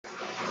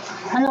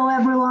Hello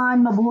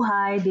everyone,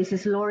 mabuhay. This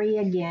is Lori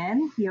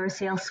again, your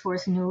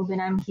Salesforce noob,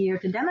 and I'm here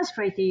to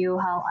demonstrate to you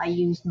how I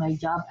used my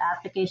job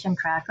application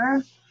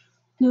tracker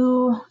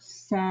to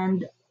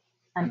send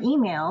an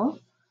email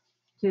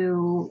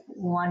to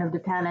one of the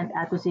talent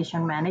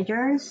acquisition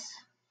managers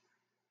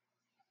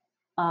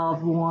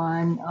of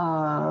one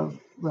of,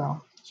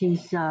 well,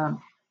 she's at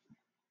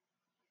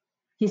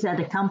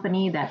the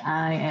company that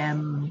I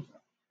am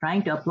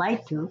trying to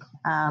apply to.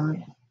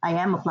 I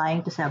am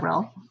applying to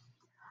several.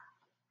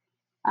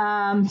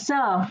 So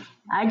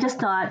I just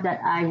thought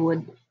that I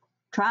would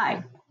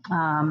try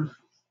um,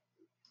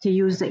 to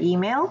use the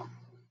email.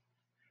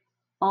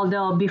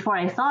 Although before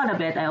I thought of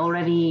it, I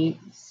already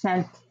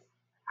sent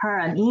her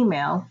an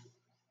email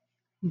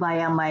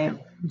via my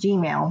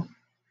Gmail.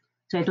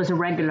 So it was a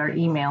regular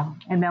email.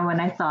 And then when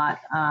I thought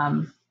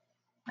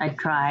I'd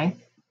try,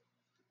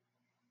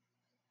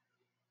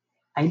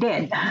 I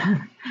did.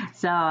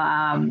 So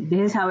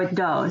this is how it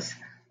goes.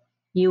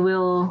 You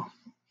will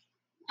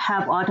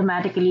have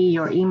automatically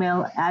your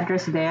email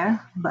address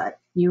there, but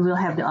you will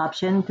have the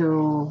option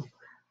to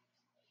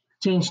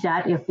change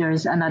that if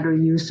there's another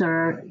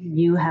user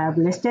you have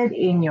listed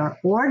in your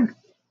org.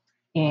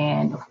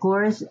 And of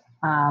course,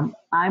 I'm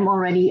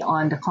already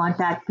on the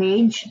contact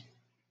page,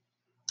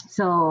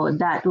 so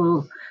that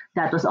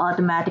was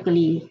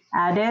automatically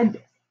added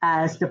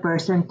as the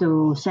person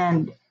to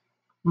send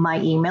my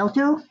email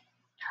to.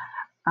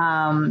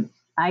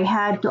 I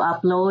had to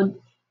upload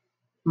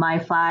my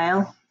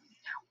file.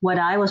 What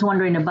I was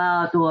wondering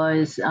about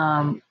was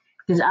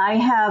because I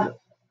have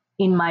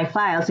in my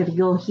files, if you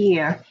go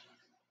here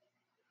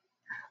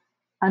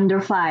under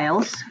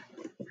files,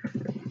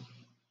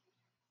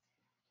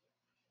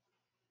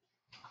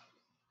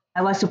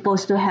 I was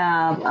supposed to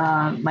have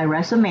my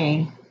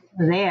resume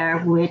there,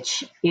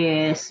 which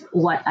is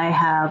what I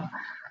have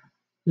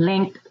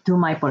linked to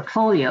my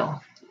portfolio.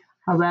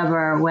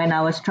 However, when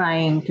I was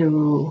trying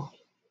to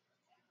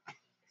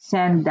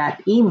send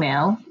that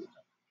email,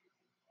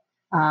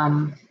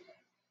 um,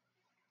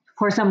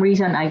 for some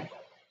reason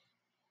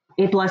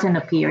it wasn't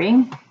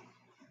appearing,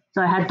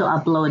 so I had to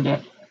upload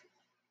it.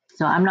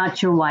 So I'm not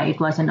sure why it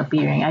wasn't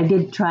appearing. I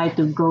did try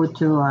to go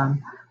to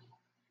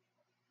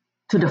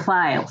the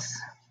files,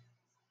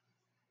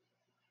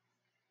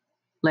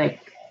 like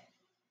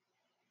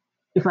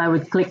if I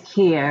would click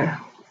here,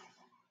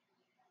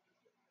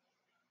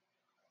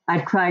 I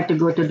tried to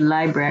go to the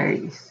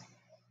libraries,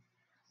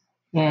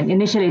 and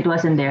initially it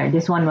wasn't there.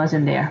 This one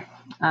wasn't there,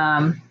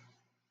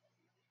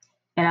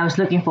 and I was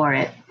looking for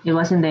it. It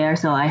wasn't there,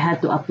 so I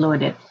had to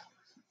upload it.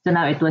 So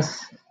now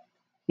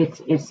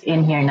it's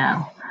in here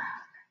now.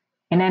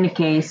 In any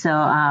case, so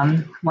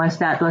once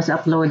that was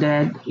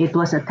uploaded, it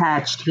was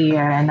attached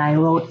here, and I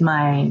wrote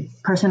my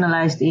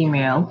personalized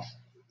email.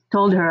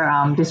 Told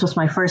her this was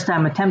my first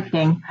time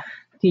attempting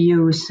to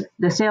use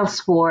the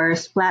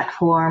Salesforce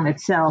platform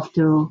itself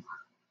to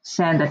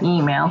send an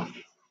email,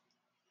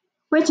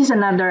 which is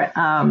another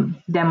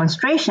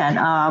demonstration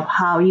of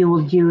how you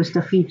will use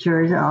the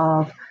features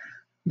of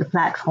the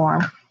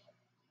platform.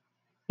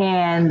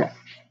 And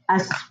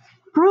as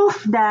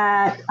proof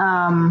that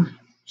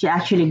she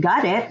actually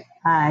got it,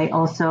 I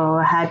also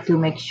had to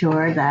make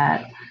sure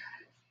that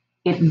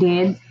it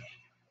did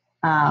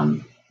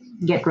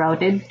get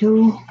routed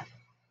to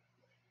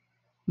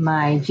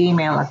my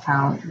Gmail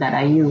account that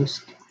I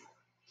used.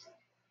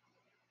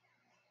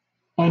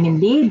 And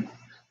indeed,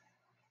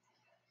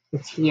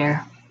 it's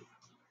here.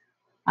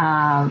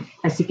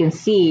 As you can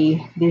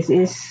see, this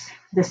is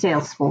the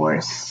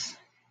Salesforce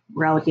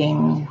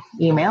routing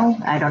email.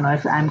 I don't know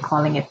if I'm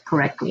calling it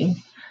correctly.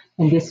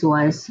 And this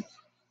was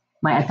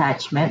my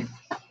attachment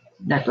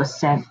that was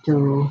sent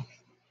to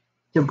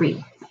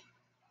Bree.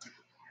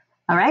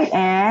 All right,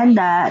 and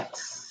that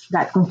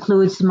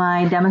concludes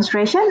my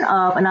demonstration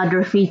of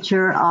another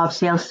feature of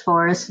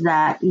Salesforce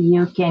that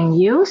you can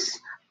use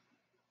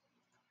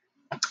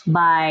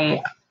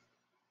by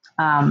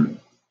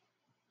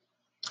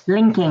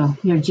linking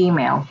your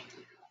Gmail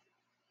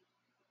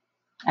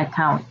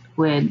account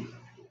with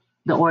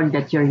the org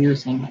that you're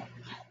using.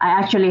 I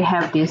actually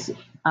have this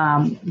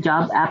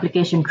job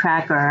application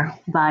tracker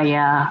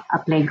via a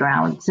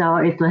playground, so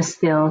it was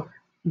still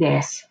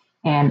this,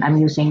 and I'm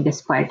using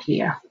this part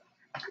here.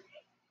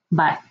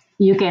 But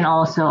you can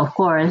also, of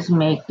course,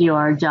 make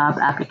your job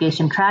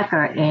application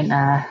tracker in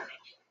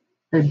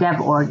the dev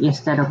org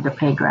instead of the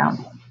playground.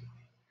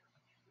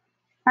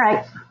 All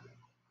right,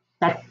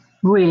 that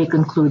really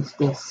concludes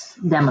this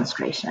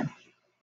demonstration.